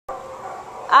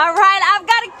All right, I've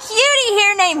got a cutie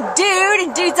here named Dude,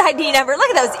 and Dude's ID number, look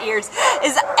at those ears,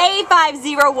 is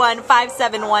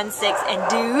A5015716, and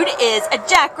Dude is a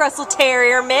Jack Russell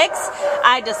Terrier mix.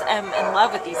 I just am in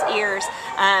love with these ears,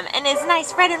 and his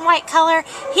nice red and white color.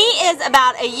 He is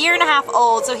about 1.5 years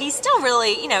old, so he's still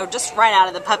really, you know, just right out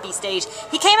of the puppy stage.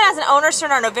 He came in as an owner's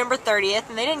turn on November 30th,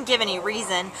 and they didn't give any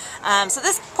reason. So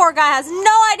this poor guy has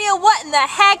no idea what in the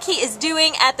heck he is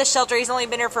doing at the shelter. He's only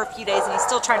been here for a few days, and he's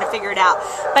still trying to figure it out.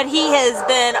 But he has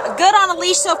been good on a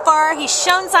leash so far. He's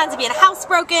shown signs of being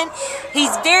housebroken. He's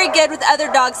very good with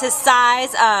other dogs his size.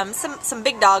 Some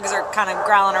big dogs are kind of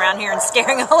growling around here and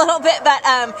staring a little bit, but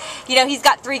you know, he's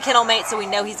got 3 kennel mates, so we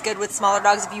know he's good with smaller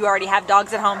dogs. If you already have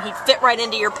dogs at home, he'd fit right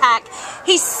into your pack.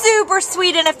 He's super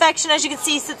sweet and affectionate. As you can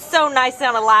see, he sits so nicely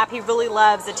on a lap. He really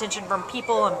loves attention from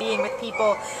people and being with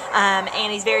people,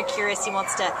 and he's very curious. He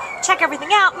wants to check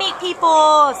everything out, meet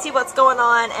people, see what's going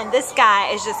on, and this guy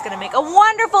is just going to make a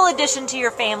wonderful addition to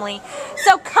your family.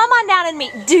 So come on down and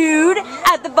meet Dude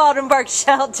at the Baldwin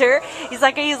shelter. He's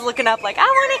looking up like, I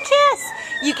want a kiss.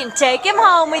 You can take him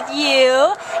home with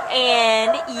you,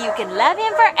 and you can love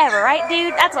him forever, right,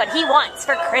 Dude? That's what he wants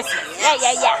for Christmas. Yeah,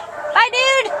 yeah, yeah. Bye,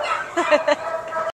 Dude.